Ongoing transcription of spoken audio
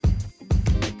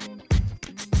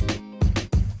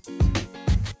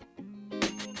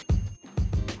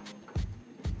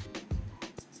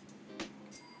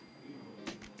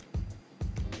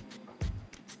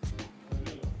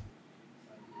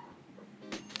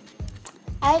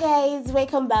Hi guys,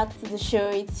 welcome back to the show.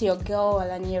 It's your girl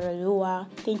Alani Rolua.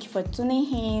 Thank you for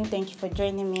tuning in. Thank you for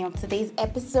joining me on today's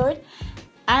episode.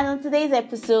 And on today's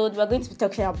episode, we're going to be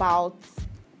talking about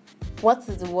what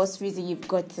is the worst reason you've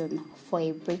gotten for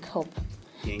a breakup.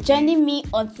 Joining me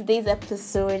on today's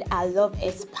episode are love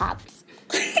experts.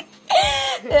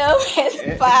 Love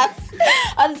experts.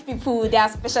 All these people, they are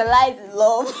specialized in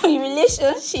love, in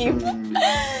relationship.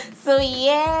 So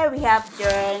yeah, we have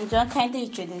John. John, kindly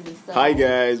introduce yourself. Hi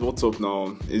guys, what's up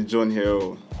now? It's John here.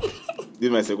 This is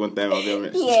my second time I've ever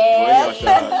met.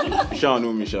 Yeah. Sha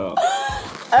know me, Sha.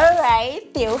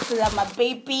 Alright, Theophila, my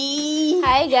baby.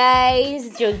 Hi guys,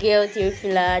 it's your girl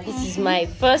Theophila. This is my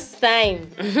first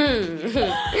time.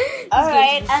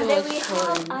 Alright, and so then much we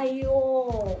fun. have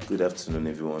Ayo. Good afternoon,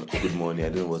 everyone. Good morning. I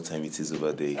don't know what time it is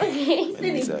over there. Sing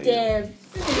it them. Sing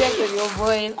it your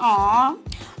voice. Aww.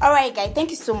 Alright guys, thank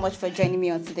you so much for joining me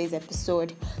on today's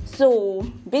episode. So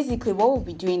basically what we'll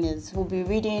be doing is we'll be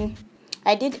reading.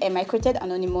 I created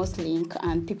anonymous link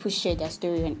and people share their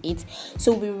story on it.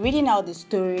 So we're reading out the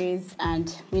stories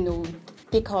and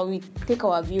take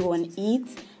our view on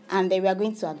it, and then we are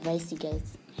going to advise you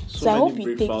guys. So I hope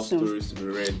you take some stories to be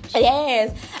read.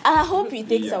 Yes, and I hope you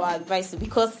take our advice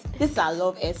because this is our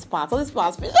love expert. All this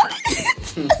part. John,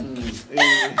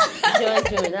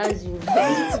 that's you.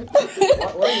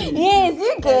 Yes,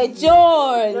 you get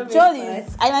John. John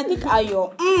is, and I think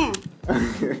Ayo.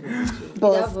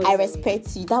 But I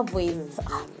respect you. That voice.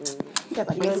 You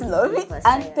guys love it.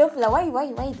 And Teofila, why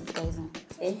you disguising?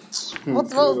 What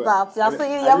was that?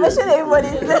 You're mentioning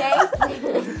everybody's.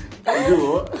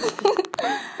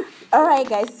 Alright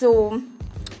guys, so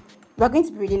we're going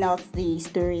to be reading out the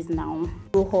stories now.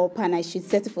 Grow up and I should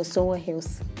settle for someone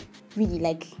else. Really,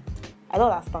 I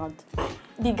don't understand.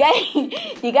 The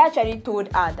guy actually told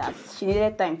her that she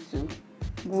needed time to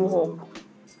grow up.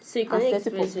 So you can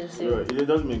express yourself. It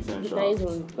doesn't make sense, Sha. Okay.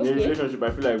 In a relationship,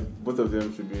 I feel like both of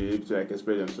them should be able to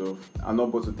express themselves and not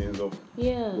bottle things up.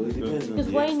 Yeah. Well, it depends on Because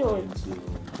the why extent, not? too.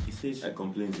 He says she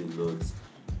complains a lot.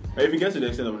 But if it gets to the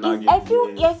extent of nagging, I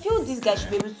feel this guy should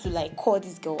be able to call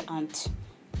this girl and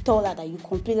tell her that you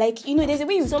complain. There's a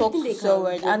way you talk Something to they can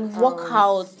someone and work work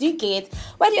out. out. Do you get?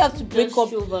 Why do you have to break Just up?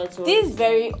 show that to This her. is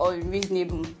very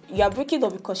unreasonable. You are breaking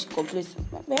up because she complains.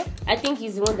 Well, I think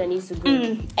he's the one that needs to go.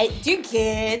 do you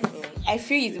get? I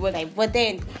feel he's what but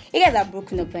then you guys are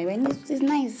broken up. When it's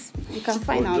nice, you can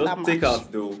find out that just take much.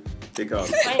 out though. Take out.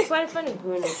 Find a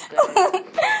grown up guy.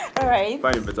 All right.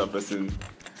 Find a better person.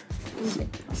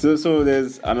 So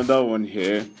there's another one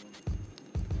here.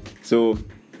 So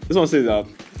this one says that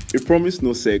he promised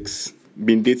no sex,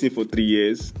 been dating for 3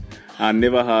 years, and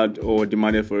never had or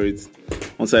demanded for it.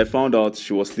 Once I found out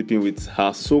she was sleeping with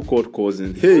her so-called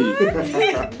cousin. Hey,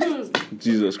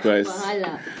 Jesus Christ!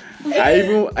 Wahala.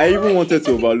 I even wanted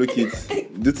to overlook it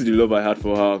due to the love I had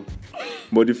for her,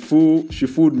 but she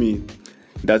fooled me.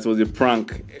 That was a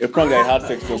prank that I had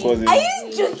sex with her cousin. Are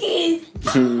you joking?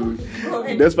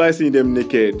 Despite seeing them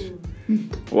naked.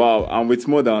 Wow, and with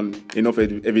more than enough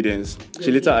evidence.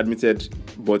 She later admitted,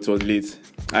 but was late.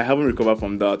 I haven't recovered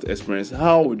from that experience.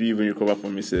 How would you even recover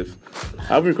from yourself? I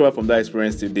haven't recovered from that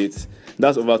experience to date.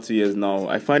 That's over 2 years now.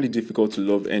 I find it difficult to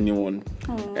love anyone.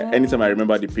 Anytime I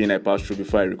remember the pain I passed through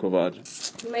before I recovered.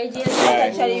 My dear,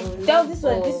 Actually, tell this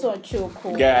one true.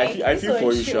 Cool. Guy, I feel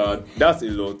for you, Shad. That's a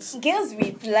lot. Girls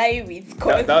reply with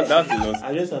That's a lot.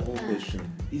 I just have one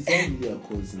question. Is that really a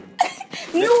cousin?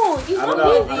 No, it's not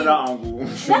cousin. Another angle.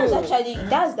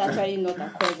 That's actually not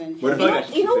a cousin.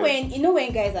 But You know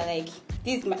when guys are like,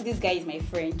 this guy is my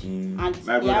friend, and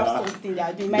My they have brother. something they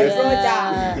are doing. My Yes.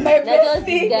 brother, my That's bestie.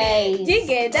 the guys. Do you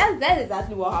get that?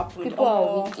 Exactly what happened. People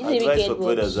are weak. It's a Advice wicked for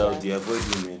brothers word, out there, avoid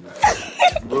women.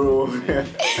 Bro.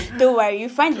 Don't worry, you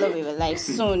find love in your life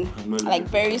soon, I'm not like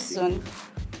looking very for soon.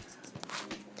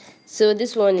 So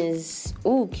this one is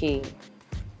okay.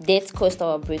 Death caused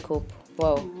our breakup.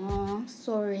 Wow. Oh,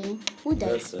 sorry. Who died?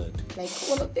 That's sad. Like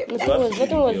one of them. That has was to be the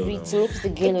girl written. now. It's the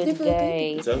girl or the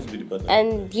guy. It has to be the partner.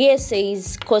 And here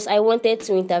says, cause I wanted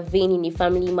to intervene in a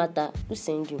family matter. Who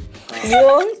send you?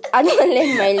 Yo, I don't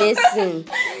learn my lesson.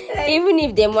 Even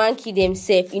if them want kill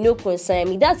themselves, concern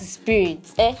me. That's the spirit.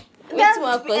 What's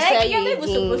more concern You're you not even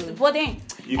supposed to. again? But then,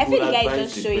 You I feel could the guy is advise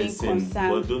just the showing person, concern.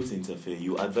 but don't interfere.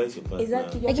 You advise your partner.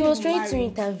 Exactly. Like he was trying to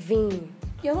married. intervene.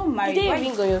 You're not married. Did they Why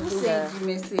ring on your who finger? sent you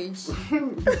message?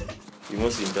 You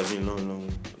want to intervene? No.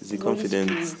 Is he The Holy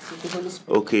confident? Spirit, the Holy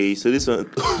Spirit. Okay, so this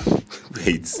one.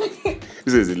 Wait.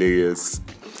 This is hilarious.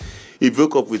 He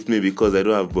broke up with me because I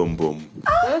don't have bum bum.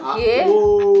 Okay.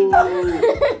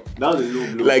 Oh. That was a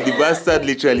low blow. Like the bastard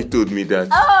literally told me that.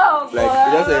 Oh, Like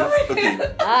just said,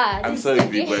 okay. I'm this sorry, is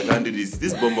babe, but I can't do this.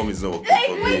 This bomb is not working like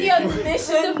for when me. the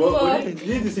explanation But for.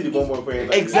 you need to see the bomb for you.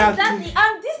 Exactly. Exactly.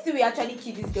 And this thing we actually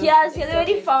kill this girl. He has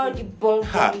already found the bomb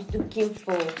Ha. he's looking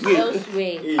for Wait.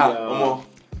 elsewhere. Omo,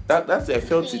 that's I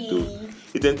felt it though.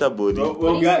 It entered body.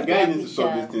 Well, guys need to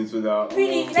stop this thing so that.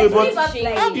 Really, So, like, but leave us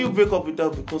like. how do you break up with her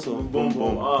because of bomb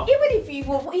bomb? Even if you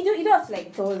don't have to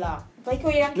like tell her. Like, oh,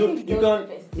 you're No, killing the you girl.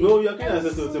 can't. No, you're killing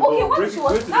ancestors. Okay, what if she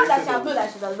was now that she has known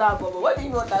that she does not have bomb? What do you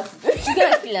want her to do? She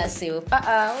gonna kill herself.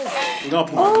 You're not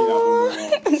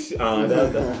putting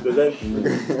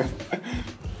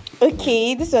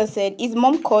Okay, this one said his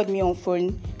mom called me on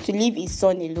phone to leave his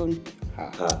son alone.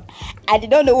 I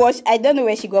don't know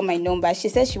where she got my number. She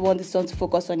said she wants the son to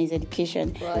focus on his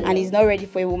education and he's not ready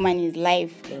for a woman in his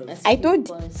life. I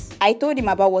told him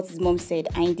about what his mom said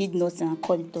and he did nothing and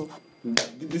called it off.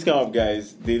 This kind of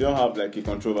guys, they don't have like a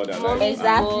control over their life.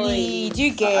 Exactly. Do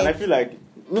you And I get? feel like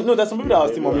no, there's some people that are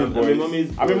still mommy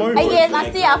boys. I mean, mommy I boys. guess I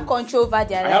still have control over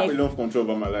their I have a life. lot of control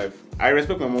over my life. I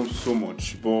respect my mom so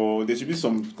much, but there should be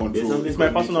some There's control. something It's my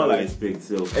called personal mutual life. respect.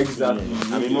 So, Exactly.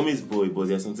 I mean, mommy's boy, but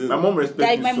there's something. My mom respects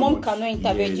Like me my so mom much. cannot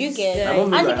intervene. Do you Yes. get? My mom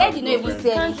knows And the I guy have did not even girlfriend.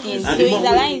 say anything, And so the he's mom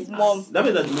allowing was- his mom. That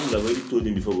means that the mom had already told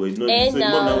him before, but so the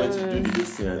mom now went to do this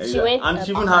thing. And She went and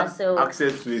she even about had herself.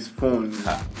 access to his phone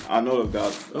and all of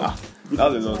that.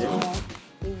 That was a lot.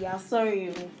 Yeah,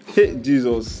 sorry. Hey,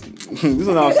 Jesus. this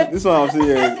one I'm saying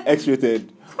is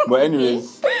X-rated. But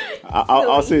anyways,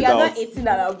 I'll say if it you're out. not 18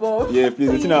 and above. Yeah, please.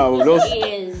 Just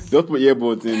Yes. put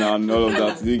earbuds in and all of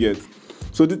that. Do you get?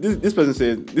 So this person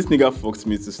said, this nigga fucked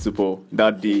me to stupor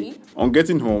that day. On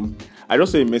getting home, I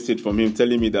just saw a message from him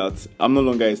telling me that I'm no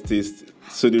longer his taste,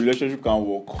 so the relationship can't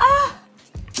work.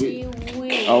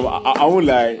 I won't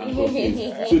lie.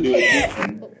 so they were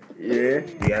dating, Yeah.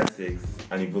 they had sex,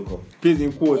 and he broke up. Please,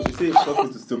 in quotes, you say he fucked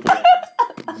me to stupor.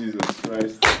 Jesus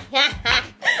Christ.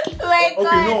 Like,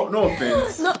 Okay, no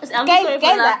offense. No, I'm guys, sorry for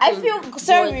I laughing, feel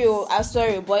sorry. but I'm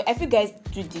sorry, but I feel guys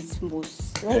do this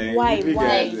most. Like, Yeah, why? you Why?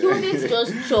 guys- Like, you didn't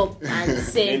just chop and And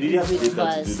send did he have to with take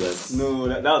her to do fast. that? No,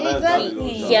 that's Exactly.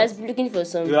 He has been looking for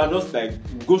something. You are just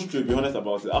like, go straight, be honest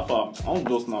about it. Alpha, I won't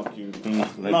just snap you.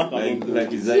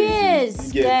 Like his eyes.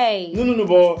 Yes, guy. No,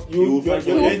 but You will find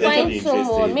You will Intention find is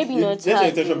someone, interesting. maybe not Let your her.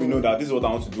 intention be known that this is what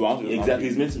I want to do. I want to do Exactly,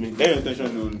 it's meant to make Let your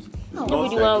intention known.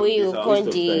 Maybe the one where you con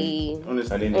the.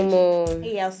 Honestly. And then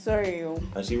Omo. Yeah, sorry.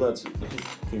 and she got to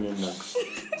premium now.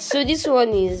 So this one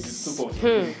is.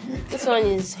 This one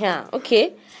is here.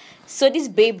 Okay. So this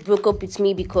babe broke up with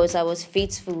me because I was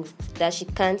faithful, that she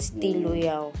can't stay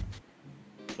loyal.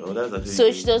 Oh, that's actually So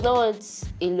good. she does not want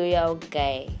a loyal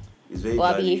guy. It's very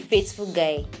Or be a valid. faithful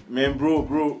guy. Man, bro,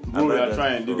 I we like are that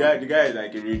trying. The before. guy is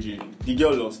like a Reggie. The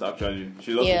girl lost actually.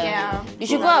 She lost. Yeah. it. You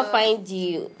should go and find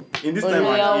the In this time,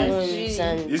 loyal I ones this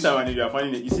and. time when you are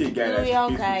finding it, you see a guy that's Loyal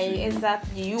faithful guy, to you.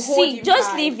 exactly. You hold See, him just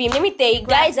tight. leave him. Let me tell you,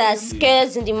 guys are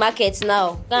scarce in the market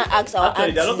now. Can't ask our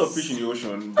Actually, there are a lot of aunties. fish in the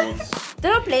ocean, but They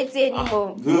don't play it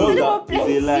anymore. Bro, They don't that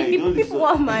play is a lie. it. Don't People listen.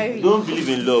 want married. Don't believe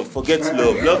in love. Forget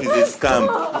love. Love is a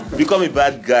scam. Become a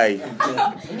bad guy.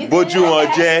 Boju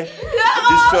Oje.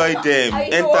 Destroy them.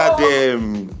 Enter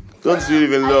them. Don't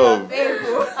believe in love.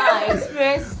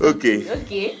 Express. Okay.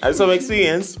 Okay. I have some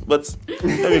experience, but let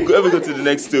me go to the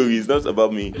next story. It's not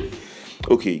about me.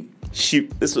 Okay.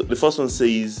 The first one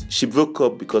says she broke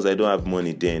up because I don't have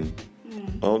money then.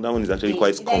 Oh, that one is actually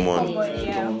quite common.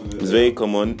 Yeah. It's very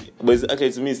common, but it's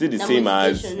actually to me it's still the That same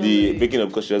as motivation, the no? breaking up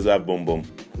because she doesn't have bum bum.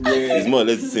 yeah. It's more or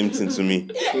less the same thing to me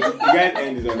So the guy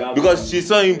end is on that. because she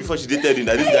saw him before she dated him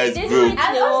that this guy is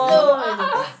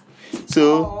broke.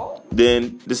 So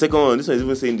then the second one, this one is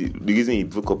even saying the reason he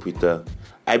broke up with her.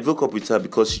 I broke up with her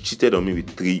because she cheated on me with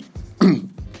 3.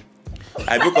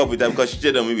 I broke up with her because she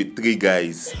cheated on me with 3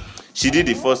 guys. She did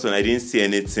the first one, I didn't say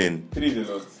anything. 3 is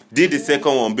a lot. Did the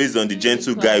second one based on the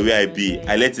gentle guy where I be.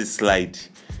 I let it slide.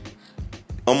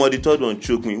 The third one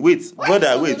choked me. Wait.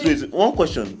 Wait. One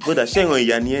question. Brother, share on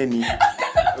Yanieni.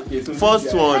 Okay, so First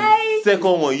this guy- one,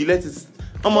 second one, you let it.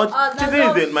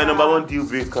 Cheating is my number 1 deal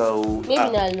breaker. Maybe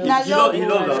not love. Now love, he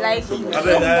loves her like so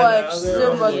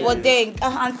so much. much. But then,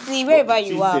 auntie, wherever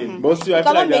you are, Cheating. But still, I you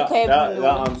feel like cannot make her that even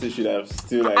know. auntie should have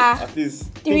still like Ah, at least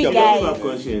 3 think about guys. it. have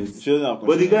conscience. She doesn't have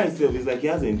But the guy conscience. himself is like he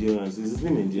has endurance. It's his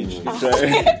name endurance.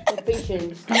 Try.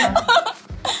 Patience.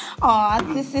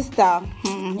 auntie, sister,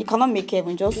 you cannot make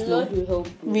heaven. Just The know. Lord will help.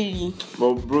 Really.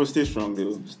 But bro, stay strong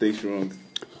though. Stay strong.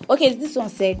 Okay, this one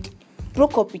said,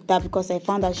 broke up with her because I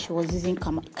found out she was using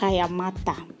Kaya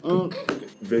Mata.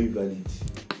 Very valid.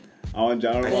 I want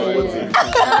Jaron.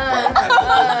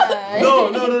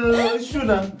 No. It's true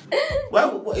now.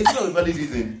 Why? It's not a valid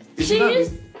reason. It should not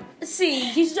be. See,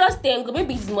 he's just thankful.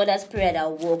 Maybe his mother's prayer that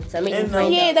worked. I mean,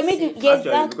 Yeah, that make you. Yeah,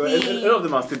 Actually, because a exactly. lot of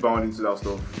them are still bound into that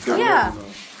stuff. Yeah.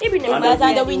 Maybe And never.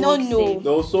 that we don't know.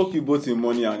 They'll suck you both in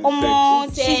money and in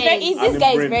sex. She's very. And This in guy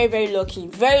is brain. very, very lucky.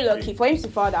 Very lucky for him to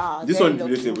find out. This very one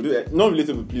lucky. is relatable. Not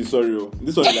relatable, please. Sorry, oh.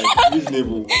 This one is like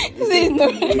reasonable.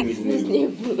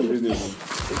 Reasonable.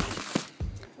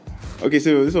 Okay,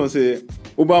 so this one say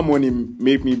Uber money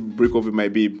made me break up with my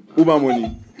babe. Uber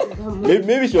money.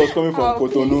 Maybe she was coming from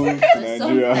Cotonou to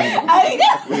Nigeria.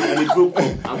 And he broke up.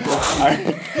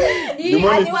 The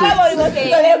money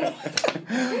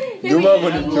The Uber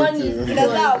money choked He him.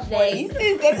 doesn't have money. He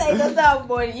doesn't have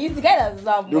money. He's the guy that doesn't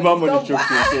have money. Uber money Don't choked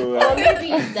him. So Or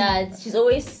maybe it's that she's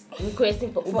always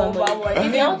requesting for Uber Uber money. money.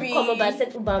 If you want to Maybe. come over, I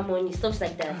said Uber money, stuff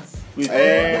like that. Wait,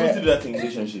 Eh. how do you do that in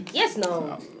relationship? Yes,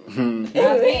 no. See,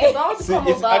 It's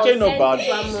it's actually not bad.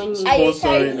 Sponsoring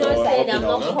Sponsoring or said I'm helping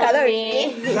not out.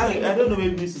 coming. I don't know where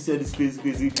you used to say this crazy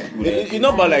people. It's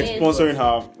not bad like sponsoring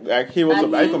her. Like, hey, what's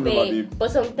up? Are you coming over, babe? But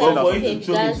But sometimes for you they to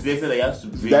choke him to the extent that you have to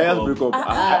break Diane up. break up.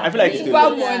 I feel like it's Uber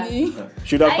still money.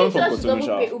 should have I come from thought she Cotonou.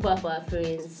 double pay Sha. Uber for her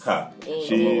friends. Ha.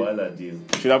 She- Wahala deal.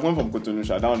 Should have come from Cotonou.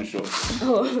 Sha, down the shore.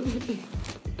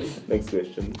 Next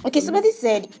question. Okay, somebody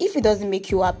said if it doesn't make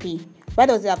you happy, why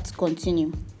does it have to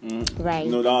continue? Right.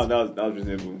 No, that's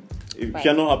reasonable. If Right.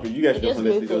 you're not happy, you guys should Just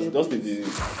honestly wait for just leave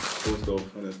the whole stuff,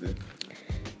 honestly.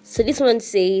 So this one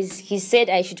says he said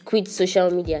I should quit social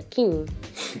media. King,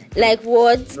 like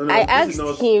what? No, I this asked is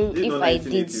not- him this is if not I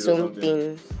did 1980s or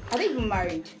something. something. Are they even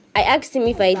married? I asked him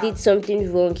if I did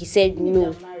something wrong. He said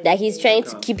no, that he's trying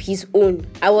to keep his own.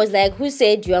 I was like, who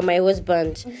said you are my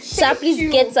husband? Sir, please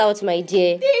you. get out, my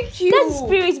dear. Thank you. That's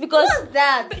spirit because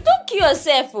that? don't kill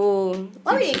yourself. Oh,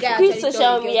 Why would you guys quit actually social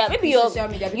tell the media. girl to Maybe quit social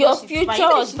media? your Because she's future fine.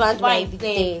 Even if she's husband fine, might be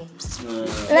say. there.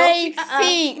 Like,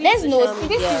 see, let's know. See,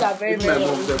 these things are very, Even my very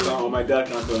mom said that, or my dad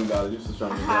can't tell me that I use social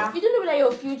media. You don't know whether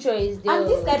your future is there. And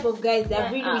this type of guys,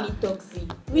 they're really, really toxic.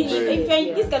 Really, if you're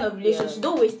in this kind of relationship,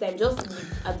 don't waste time. Just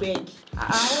leave. I beg.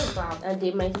 And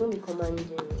they might even be commanding.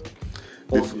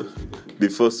 The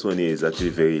first one here is actually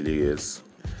very hilarious.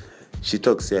 She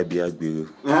talks say I be Agbero.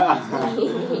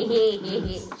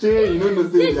 Say, you know the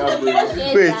thing that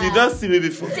way. Wait, you don't see me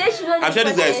before. I'm sure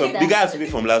this guy is from the guy has to be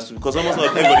from last week because almost not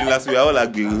everybody last week are all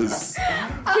Agberos.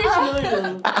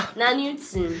 Na new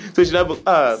thing. So she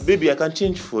like, baby, I can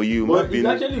change for you. But Maybe it's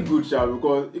actually good, Sha,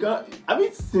 because you can.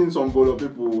 I've seen some bolo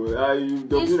people.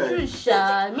 They'll It's be true, like,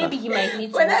 Sha. Maybe he might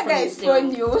need to When work that on guy is himself.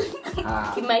 phone you,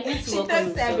 He might need to she work on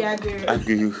talks to me. himself.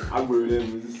 Agbero. Agbero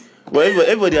levels. But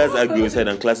everybody has Agbero side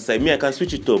and class side. Me, I can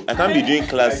switch it up. I can't be doing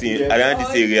class in around this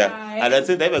area. And at the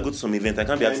same time, if I go to some event, I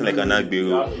can't be acting like an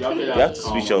Agbero. You have to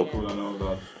switch up.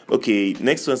 Okay,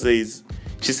 next one says,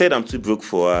 she said I'm too broke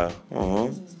for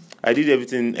her. I did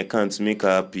everything I can to make her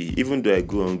happy, even though I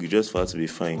go hungry just for her to be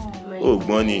fine. Oh,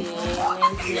 money.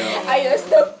 I just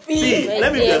stop See,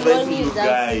 let me be advice to you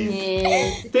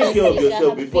guys. Take care of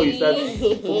yourself before you start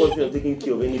focusing on taking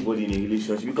care of anybody in a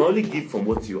relationship. You can only give from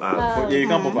what you have. Yeah, you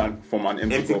can't pop from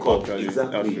an empty cup. Actually.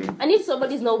 Exactly. That's true. And if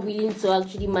somebody's not willing to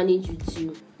actually manage you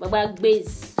too, but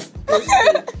base.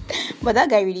 But that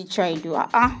guy really tried, though.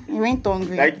 He went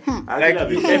hungry. Like, I have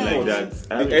the a friend like effort, that.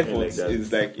 I have the a friend effort like that.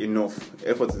 is like enough.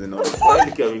 Effort is enough. I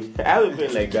have a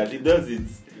friend like that. He does it.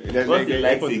 There's Once like he a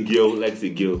likes effort a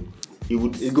is- girl, he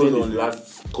would It spend goes his on.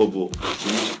 last kobo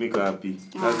to make her happy.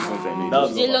 That's what I know.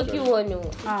 That's The all, lucky actually. one, no.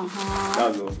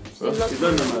 That's all. It's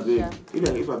not normal, babe.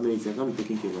 If I'm married, I can't be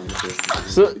taking care of myself.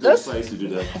 So That's why I used to do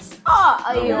that.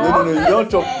 no, you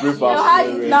don't chop breakfast. I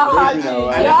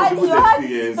like you for had people's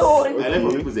experience. soul. I like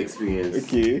for people's experience.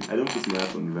 Okay. I don't put my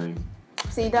heart on the line.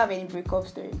 So you don't have any breakup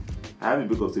story? I have a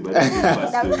breakup story, but I don't have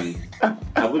a story.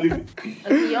 I've only.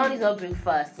 Okay, you always not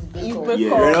breakfast. You Break break Yeah.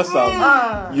 You're up. not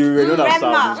served. You were not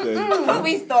served instead.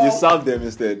 We stop. You served them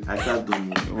instead. I start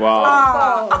doing it.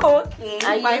 Wow. Okay.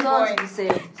 And My you not boy. to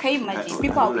say. Can you imagine? I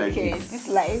People don't are like wicked. it. This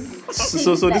life.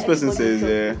 So this person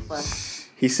says,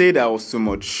 he said I was too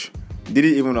much.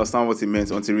 Didn't even understand what he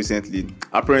meant until recently.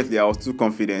 Apparently, I was too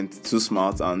confident, too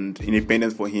smart, and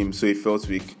independent for him, so he felt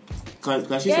weak. Can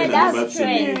she Yeah, send a that's number to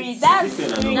trend. me? That's She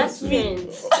send a number That's to me. trend.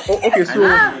 Oh, okay, I so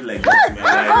don't like that in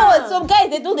my life. Oh, some guys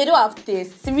they don't have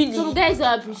taste. Really. Some guys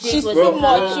don't appreciate She's what too they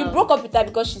much. have. She broke up with her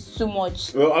because she's too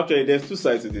much. well, actually, there's two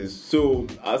sides to this. So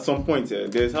at some point,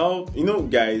 there's how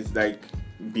guys like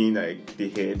being like the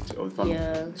head of the family.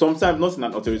 Yeah. Sometimes not in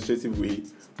an authoritative way,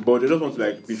 but they just want to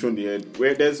like be shown the head.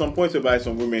 Where there's some points whereby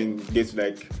some women get to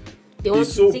like They want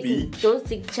is so to big don't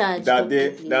take charge. that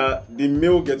completely. the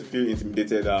male get to feel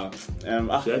intimidated that Should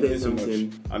I tell you so much.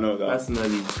 something? I know that.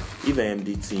 Personally, if I am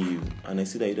dating you and I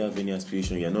see that you don't have any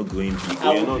aspiration, you're not growing big,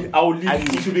 I you're will- not. I will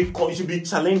leave You should be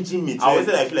challenging me. I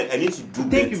will- I feel like I need to do better.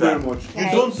 Thank you very much.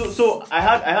 Nice. So I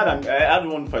had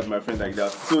one fight with my friend like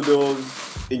that. So there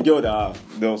was a girl that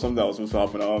there was something that was supposed to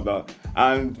happen and all of that,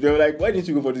 and they were like, "Why didn't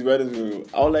you go for this? Why didn't you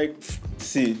go?" I was like,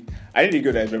 "See, I need a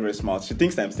girl that is very, very smart. She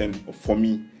thinks times 10 for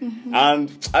me, and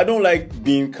I don't like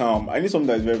being calm. I need something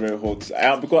that is very, very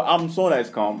hot. Because I'm someone that is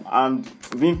calm, and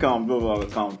being calm, blah blah blah,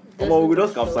 calm. Well, we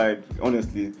just outside,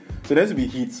 honestly." So there has to be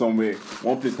heat somewhere.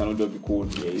 One place cannot just be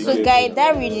cold. So, guys,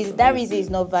 that reason is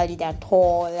not valid at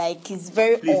all. Like, it's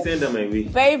very Please off. send them my way.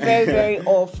 Very, very, very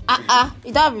off.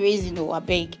 You don't have a reason, no, I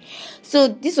beg. So,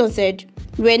 this one said,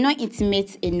 we were not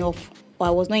intimate enough, or I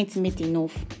was not intimate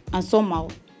enough, and somehow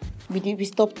we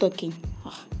stopped talking.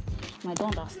 I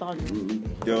don't understand.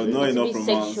 There was not It's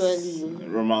enough be romance,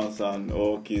 romance and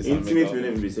all kiss. and Intimate make will out.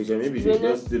 never be sexual. Maybe they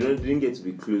didn't get to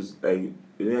be close. Like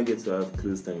they didn't get to have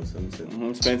close time or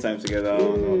something. Spend time together and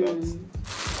all that.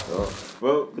 Oh.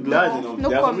 Well, that's enough. No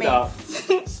There are some comment.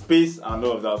 that space and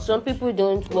all of that. Some people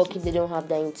don't work if they don't have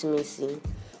that intimacy.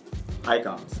 I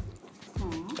can't.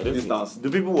 I don't Distance. think-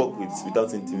 Do people work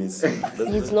without intimacy?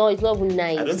 It's not even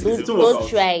nice. I don't think Don't, it's don't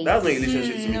try it. That's my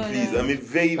relationship to me, no, please. no. I'm a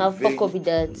very, I'll very. fuck up with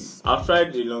that. I've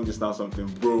tried a long distance something,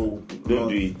 bro. Don't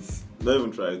do it. Don't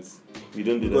even try it. We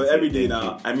don't do Because that. every day Thank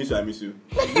now, I miss you.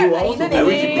 You know I wish you they could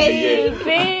say- be here.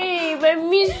 Babe, I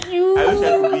miss you. I wish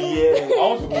I could be here. I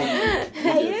want to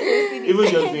hold you.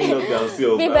 Even just doing lockdown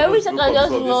still. Babe, I wish I can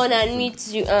just run and meet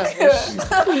you.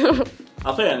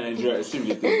 After you're in Nigeria, it's still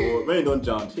later. But when you don't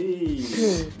jump,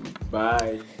 hey,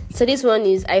 bye. So this one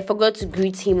is, I forgot to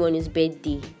greet him on his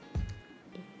birthday.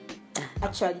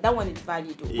 Actually, that one is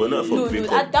valid. Though. But not for No,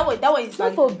 breakup. that one is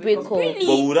Not valid. for breakup. Really?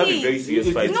 But would that be See? very serious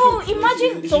It's- fight? No,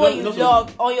 imagine It's someone not- you it's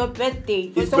love on your birthday.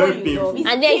 For It's someone very you painful. love. It's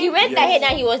And then he went painful. ahead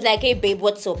and he was like, hey babe,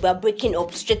 what's up? We're breaking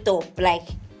up straight up. Like,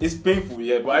 It's painful,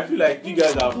 yeah, but I feel like you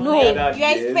guys have No, had that Your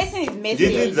years. person is Do you messy.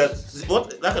 think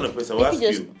that kind of person will If ask you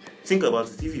just- you? Think about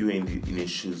it. If you were in his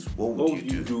shoes, what would What you would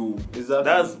do? you do?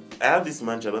 Exactly. I have this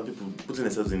mantra about people putting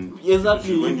themselves in.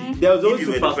 Exactly. When, There's if always you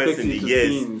two were the person, perspectives to yes.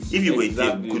 things. If you were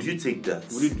Exactly. there, could you take that?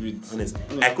 Would you do it? Honestly,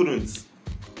 I couldn't.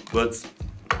 But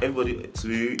everybody,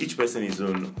 to each person his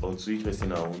own, or to each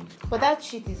person our own. But that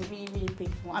shit is really, really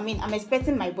painful. I mean, I'm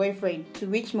expecting my boyfriend to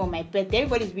reach me on my birthday.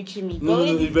 Everybody's reaching me. No, But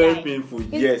only it's this very guy. painful.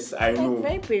 It's Yes, I know.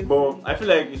 very painful. But I feel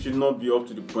like it should not be up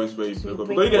to the point where you break up.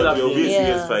 break Because you guys But have there will be been. Yeah.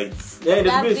 serious fights. Yeah, there's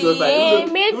That's been a serious it. fight. yeah,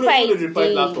 Even make though fight the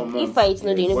fight lasts for day. months. If fight,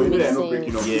 no, they Or don't even make they're not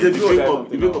breaking up. sense. Yeah, They the do all breakup, kinds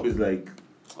the of breakup things is like.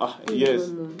 yes.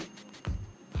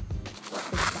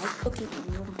 Okay.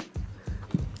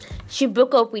 She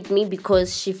broke up with me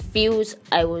because she feels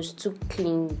I was too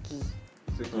clingy.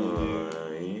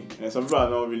 And some people are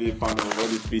not really fan of all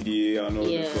this PDA and all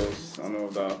Yeah. this and all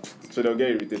that. So they'll get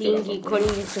irritated. at Clingy, some calling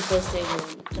point. you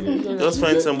 247. Just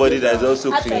find somebody that's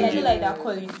also Actually, I clingy. feel like that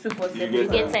calling super You You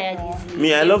get get tired easily.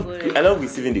 Me, I love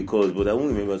receiving the calls, but I won't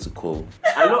remember to call.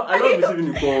 I love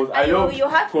receiving the calls. I know, love your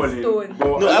heart is calling. stone.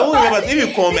 But No, I won't remember. If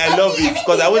you call me, I love it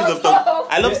because I always love talk.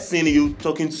 I love seeing you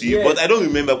talking to you, Yeah. but I don't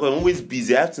remember because I'm always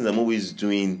busy. I have things I'm always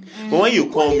doing. But when you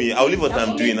call me, I'll leave what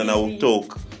I'm doing and I will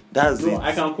talk. That's no, it.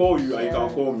 I can call you and you can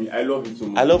call me. I love it so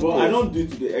much. I love but calls. I don't do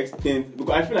it to the extent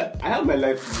because I feel like I have my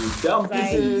life to do. I'm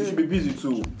busy. You should be busy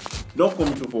too. Don't call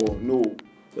me too for no.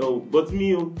 Oh, but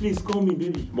me, please call me,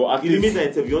 baby. But at in the least-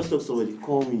 midnight, if you want to talk to somebody,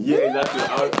 call me. Yeah, exactly.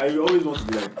 I always want to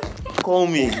be like, Call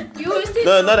me. You still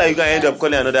No, not that you can end up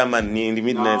calling another man in the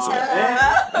midnight.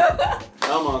 that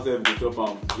man said the chop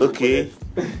am. Okay.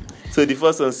 So the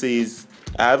first one says,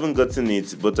 I haven't gotten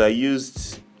it, but I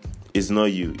used it's not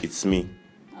you, it's me.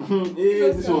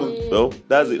 Hey, this one. Well,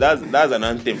 that's an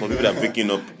anthem for people that are breaking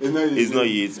up. It's not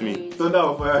you, it's me. Thunder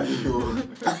will fire you.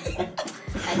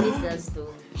 At least that's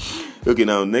though. Okay,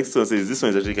 now next one says this one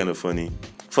is actually kind of funny.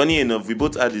 Funny enough, we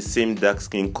both had the same dark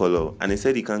skin color, and he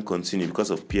said he can't continue because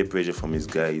of peer pressure from his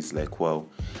guys. Like, wow.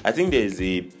 I think there is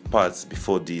a part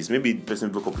before this. Maybe the person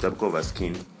broke up with her because of her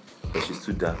skin, but she's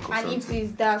too dark or and something. it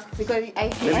is dark because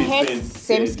I Maybe heard it's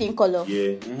same said- skin color.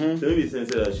 Yeah. So maybe it's said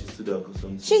that she's too dark or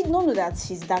something. She don't know that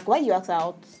she's dark. Why you ask her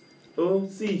out? Oh,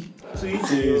 see. So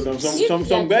Yeah,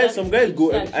 some guys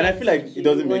go, and I feel like it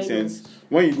doesn't make sense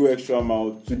when you go extra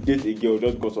mile to date a girl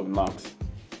just because of knacks.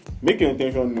 Make your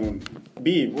intention known.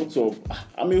 Babe, what's up?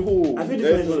 I'm a hoe. I feel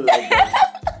this one is not like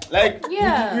that. Like,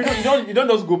 Yeah. you don't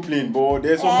just go plain, but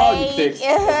there's somehow you text.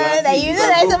 That you know can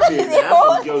that go somebody plain. say, I have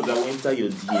oh. some girls that will enter your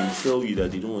DM, tell you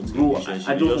that they don't want to Bro, relationship.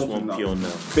 I They don't just want want to pure now.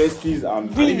 Besties and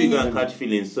And if you can catch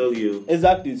feelings, so you.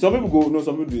 Exactly. Some people go, no,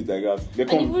 some people do it like that. They And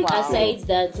come. even Wow. aside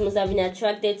that, you must have been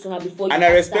attracted to her before. And you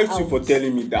I asked her respect you out. for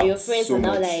telling me that. And your friends so are now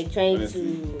much, like trying honestly.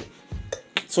 to.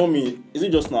 Tell me, is it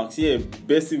just snacks? Yeah,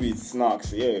 bestie with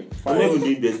snacks. Yeah, I fine. never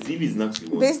need bestie. If it's snacks, you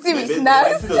want. Bestie with My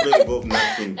snacks. bestie does not involve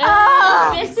nothing.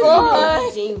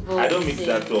 Oh, I don't mix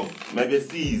that up. My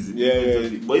bestie is.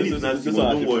 Yeah. But if This it's is- nasty, this one,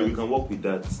 one don't worry, we different. can work with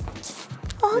that.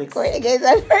 Oh, great, guys,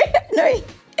 I'm very annoying.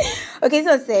 Okay,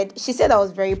 so she said I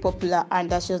was very popular and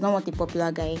that she does not want a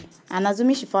popular guy. And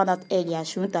assuming she found out earlier,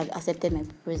 she wouldn't have accepted my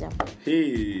proposal.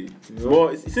 Hey,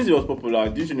 well, since he was popular,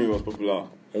 didn't you know he was popular?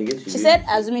 I guess She said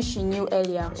assuming she knew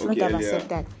earlier, she wouldn't Okay, have earlier.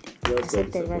 accepted. That's quite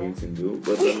Accepted, right? disappointing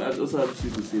though. But I also have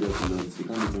to say that a lot. You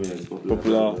can't tell me that it's popular.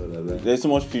 Popular. There's so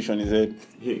much fish on his head.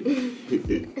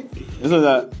 Popular. This one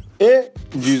that,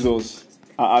 Jesus.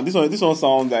 This one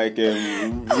sounds like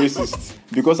racist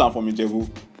because I'm from Ijebu.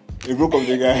 He broke up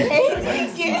the guy.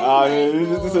 Thank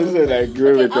you. This is like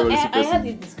very probably I had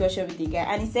this discussion with the guy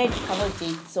and he said you cannot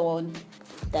date someone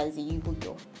that is a Igbo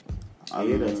girl. I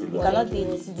hear that a You lot. cannot date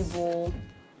Igbo.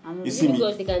 You see me,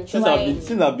 Because they can since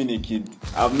try. I've been a kid,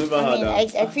 I've never I had mean,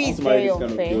 that. I feel it's Somebody very this kind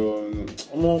of unfair.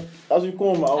 girl. No, as you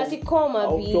come, As you come,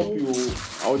 I'll Abi. chop you.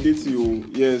 I'll date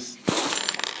you. Yes.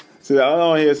 So the other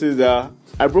one here says that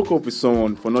I broke up with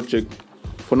someone for not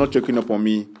checking up on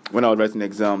me when I was writing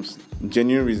exams.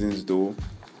 Genuine reasons though.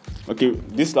 Okay,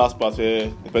 this last part where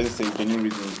the person says genuine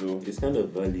reasons though. It's kind of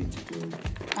valid though.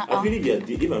 I feel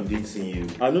if I'm dating you,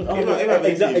 I don't. if I'm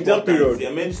dating Exact period.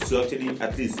 I'm meant to actually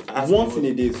at least ask Once you- in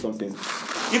a day is something.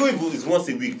 Even if it's once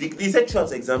a week, they said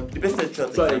throughout exam. The best said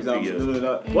throughout Try exam. exam. period.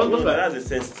 No. What What's like? that's a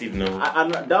sensitive now.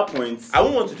 At that point, I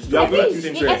won't want to You disturb are you. going That's to the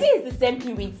same I trend. think it's the same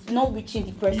thing with not reaching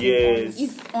the person. Yes.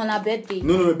 It's on her birthday.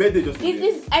 no, birthday just.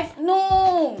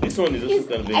 No. This one is also It's,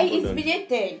 kind of it's important.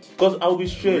 related. Because I'll be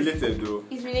stressed. related though.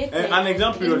 It's related. An exam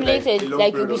It's period. related, a long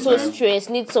like you'll period be of so time. stressed,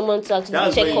 need someone to actually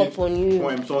That's check when up on you.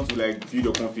 Want someone to like build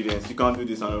your confidence. You can't do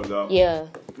this and all that. Yeah.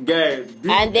 Guy, And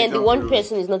then the exam one period,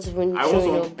 person is not even I showing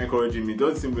also up. encouraging me.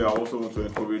 Doesn't seem way I also want to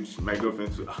encourage my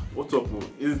girlfriend to. What's up? Bro?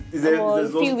 Is there? Oh,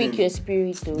 There's feel those weak things. your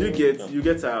spirit though. You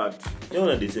get tired. You know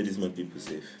what they say this man people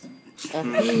safe.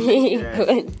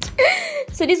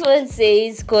 So this one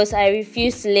says, cause I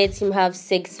refuse to let him have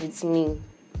sex with me.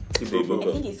 So you broke I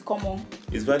up. think it's common.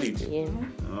 It's valid. Yeah.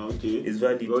 Okay. It's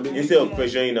valid. Well, then- Instead of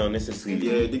pressuring you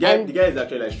unnecessarily. Yeah, the guy is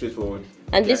actually like straightforward.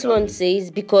 And this one says,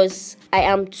 because I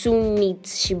am too neat,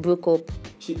 she broke up.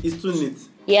 It's too neat.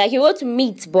 Yeah, he wrote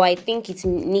meat, but I think it's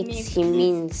neat Neat. he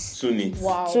means. Soon it.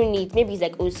 Wow. Too neat. Maybe it's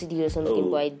like OCD or something,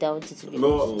 Oh. but I doubt it.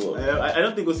 No, I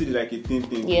don't think OCD like a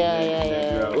thing.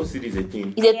 Yeah. OCD is a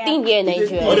thing. It's a Yeah. thing here in It's a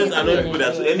Nigeria. thing. All It's those a annoying thing people in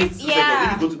that Nigeria. any 2 Yeah.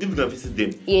 seconds, if you go to visit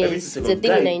them, Yes, every 2 it's a seconds.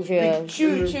 thing in guy, Nigeria.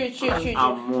 True.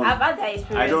 I'm one. I've had that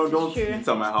experience. I don't True. eat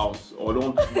at my house or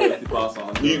don't wear slippers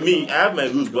on. Me, I have my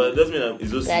rules, but it doesn't mean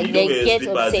it's OCD. Like, You they don't wear get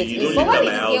slippers, upset you don't easily. But live why at would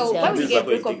my the house. girl? Why would the This girl is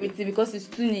break what up I with you because it's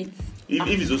too neat? If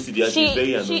it's OCD, actually, it's very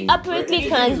She annoying. apparently If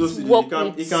can't it's OCD, work he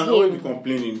with can always be him.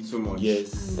 complaining too much.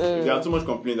 Yes. There are too much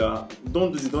complaining that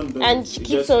don't do this, don't. And she it keeps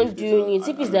just on irritates doing her. it.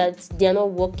 If it's that they're not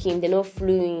working, they're not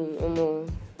flowing. No.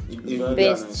 It's Best very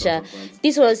annoying sha. at some point.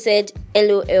 This one said,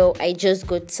 LOL, I just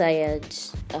got tired.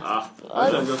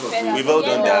 I'm just Fair We've all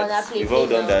done Yeah, that. that We've all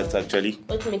done now. that, actually.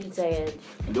 What make you tired?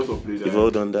 just to play that. We've all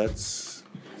done that. Just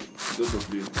to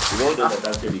play. We've all done that,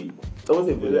 actually. That was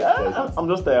a very I'm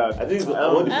just tired. I think it's one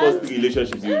of the first 3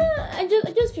 relationships I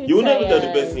just feel you will tired. never tell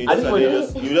the person. You I just, just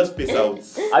want you just space out.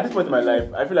 At this point in my life,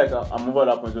 I feel like I'm over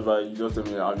that point where you just tell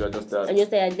me I'm just tired. I'm just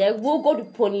tired. Like, we'll go to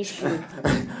punish you.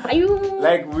 Are you?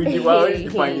 Like we're already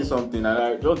defining something, and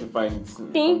I just define it.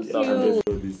 Thank you.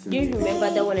 Do you remember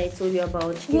that one I told you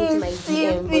about? She came to my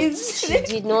DM, but she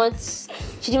did not.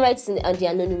 She didn't write in the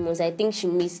anonymous. I think she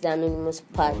missed the anonymous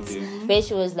part. Okay. But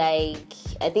she was like,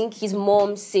 I think his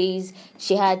mom says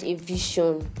she had a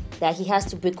vision that he has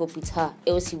to break up with her,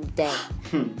 else he would die.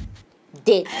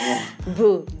 Dead,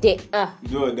 bro. Dead.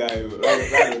 You will die.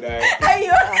 Right will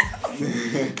die.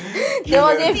 There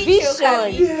was a vision,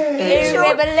 a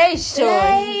revelation.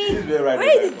 This way right Where will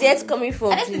is die. the death coming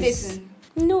from? Are they still please? dating?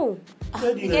 No.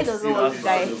 The guy doesn't want to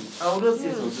die. I would just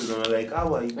say something. I'm like,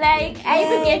 how are you? Like, I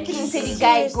even get to say the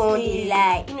guy gone a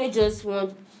lie. You know, just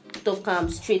want to come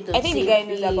straight up. I think the guy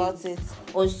knows about it.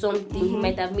 Or something. He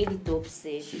might have made it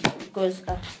upset. Because,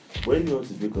 When you want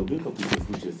to break up with your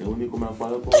full chest. When you come and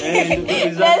follow up.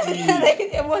 Exactly.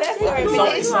 Well, that's sorry.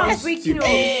 It sounds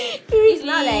stupid. It's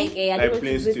not like I Like don't want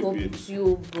plain to break up stupid. with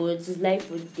you, but it's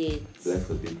life or death. Life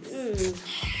or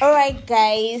death. All right,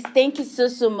 guys. Thank you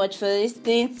so much for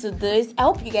listening to this. I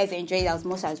hope you guys enjoyed it as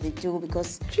much as we do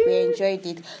because we enjoyed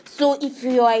it. So, if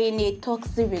you are in a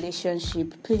toxic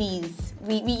relationship, please,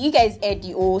 you guys heard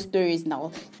the old stories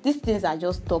now. These things are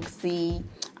just toxic,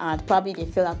 and probably they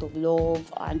fell out of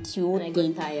love, and you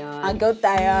And I got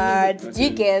tired. Do you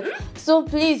get? So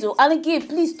please, and again,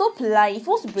 please stop lying. If you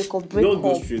want to break up, break Don't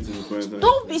go up. straight to the point.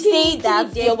 Don't be saying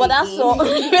that them your brother saw.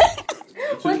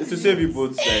 To save you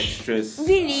both like stress.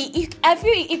 Really, I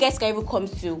feel you guys can even come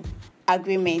to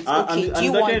agreement. Okay, do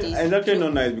you want this? And it's actually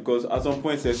not nice because at some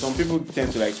point, some people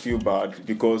tend to like feel bad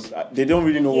because they don't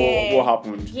really know Yeah. what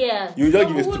happened. Yeah. You just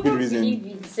Some give a people stupid don't reason. believe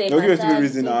in sex They'll give a and stupid that.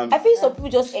 reason and I feel some people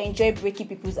just enjoy breaking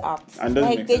people's hearts. And doesn't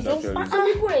Like make they sense, just actually.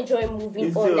 Some people enjoy moving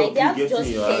Instead on. of Like they have you to just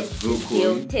getting your heart test this broken,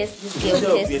 girl, test this girl,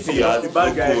 Instead of test this getting your girl. heart The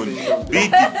bad guy broken, saying something. be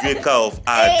the breaker of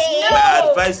hearts. My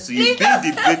advice to you, be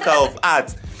the breaker of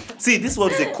hearts. See, this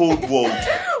was a cold world.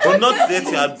 Do not let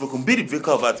your heart broken. Be the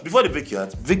breaker of hearts. Before they break your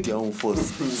heart, break their own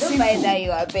first. don't mind that you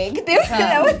are begged. They feel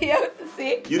like what you have to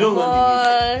say. You don't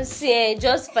want See,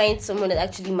 just find someone that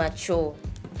actually mature.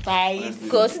 Fine.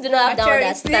 Because you do not have that Maturity.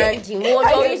 understanding. One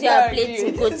I always you don't are agree playing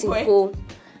with tinko this point. tinko,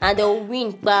 and they'll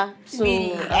win, pa. So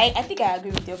Really, I think I agree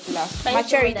with your class. find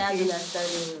someone that has Maturity.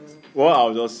 understanding. what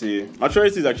I'll just say,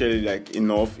 maturity is actually like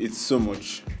enough. It's so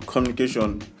much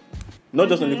communication, not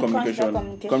just only communication. constant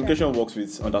communication. Communication works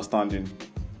with understanding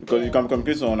because you can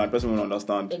communicate to someone and the person will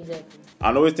understand. Exactly.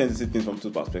 And always tend to see things from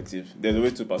two perspectives. There's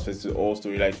always two perspectives to all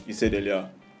story, like you said earlier.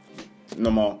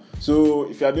 Normal. So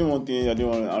if you're doing one thing, you're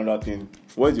doing another thing.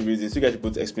 What is the reasons? You guys should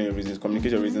both explain your reasons,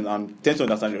 communicate your reasons, and tend to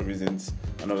understand your reasons.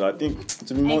 And all that. I think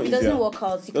to be more And if it easier. doesn't work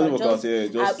out, you Doesn't can work just, out, yeah,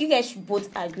 just- you guys should both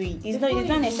agree. It's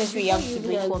not necessary you have to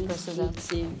break one person's heart.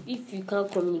 If you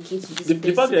can't communicate with this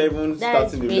The fact that you're even that's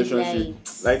starting the red relationship,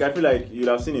 lights. like I feel like you'd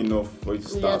have seen enough for you to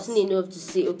You start. have seen enough to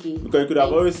say, okay, Because you could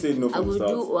have always said no I from will the do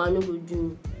start. or I no go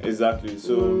do. Exactly.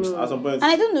 So No. at some point, And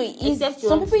I don't know, Except you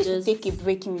some want people to used to just- take a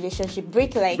break in relationship.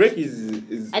 Break like break is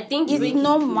I think it's break-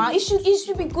 normal. It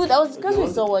should be good. I was discussing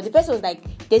with someone. The person was like,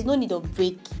 "There's no need of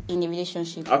break in a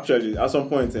relationship." actually at some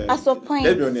point. At some point,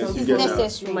 let's be honest, it's you get that. You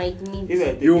necessary. might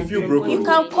need. You will feel broken. You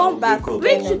can come back.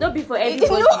 Break should not be for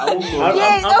everybody.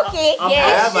 Yes, okay. I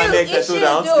Yes, have an ex I told her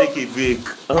I want to though. take a break.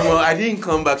 I didn't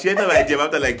come back. She entered my DM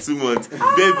after like 2 months.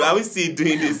 Babe, are we still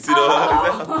doing this? You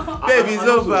know? Babe, it's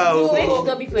over. Break should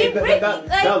not be for everybody.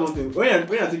 That's one thing. When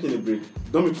you're taking a break,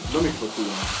 don't make for too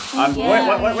long. And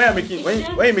Yeah. when you're making when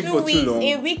you make it 2 for too weeks, long,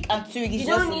 a week and 2 weeks is You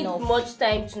just don't need enough. much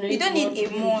time to know. You if don't need want a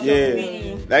to month. yeah,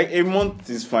 Really. like a month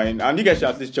is fine, and you guys should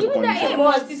at least check up Even on that each a other.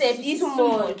 month is It's too too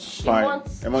much. Fine. A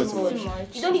month A month is is too too much.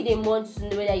 You don't need a month to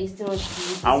know whether you still want to do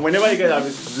it. And whenever you guys are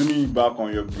zooming back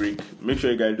on your break, make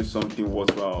sure you guys do something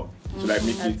worthwhile to like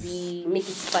make it. Make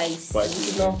it spicy. Spicy.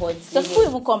 It's not hot. Some people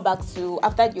even come back to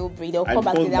after the old break, they'll And come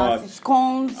back to cold the house. match. It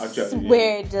comes Actually, yeah.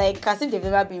 weird, like as if they've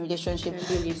never been in a relationship.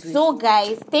 Really great. So,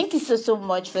 guys, thank you so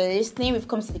much for listening. We've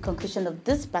come to the conclusion of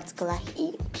this particular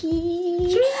EP.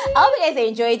 I hope you guys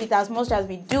enjoyed it as much as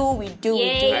we do. We do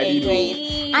Yay. enjoy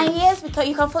it. And yes, because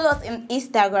you can follow us on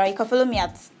Instagram. You can follow me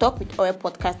at Talk with Oil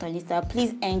Podcast on Instagram.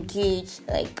 Please engage,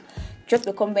 like. Drop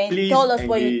a comment. Please tell us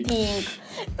what you engage.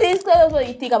 think. Please tell us what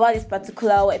you think about this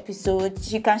particular episode.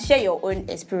 You can share your own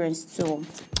experience too.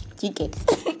 Tickets.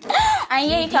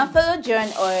 And yeah, you can follow John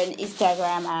on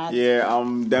Instagram at Yeah,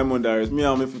 I'm Diamond Darius. Me,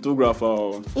 I'm a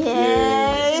photographer.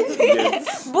 yes.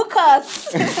 Yes. Book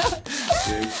us.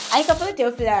 Yes. And you can follow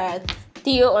Theophila at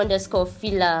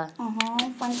Theo_filler.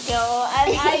 thank you.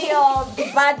 And I am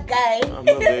the bad guy. I'm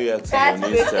not very active on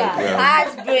Instagram.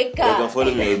 You can Heartbreaker.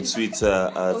 follow me on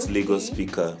Twitter at Lagos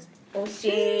Speaker.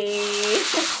 Okay.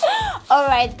 All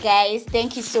right, guys.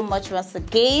 Thank you so much once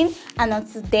again. And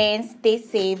until then, stay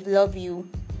safe. Love you.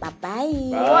 Bye-bye.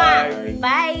 Bye.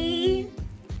 Bye.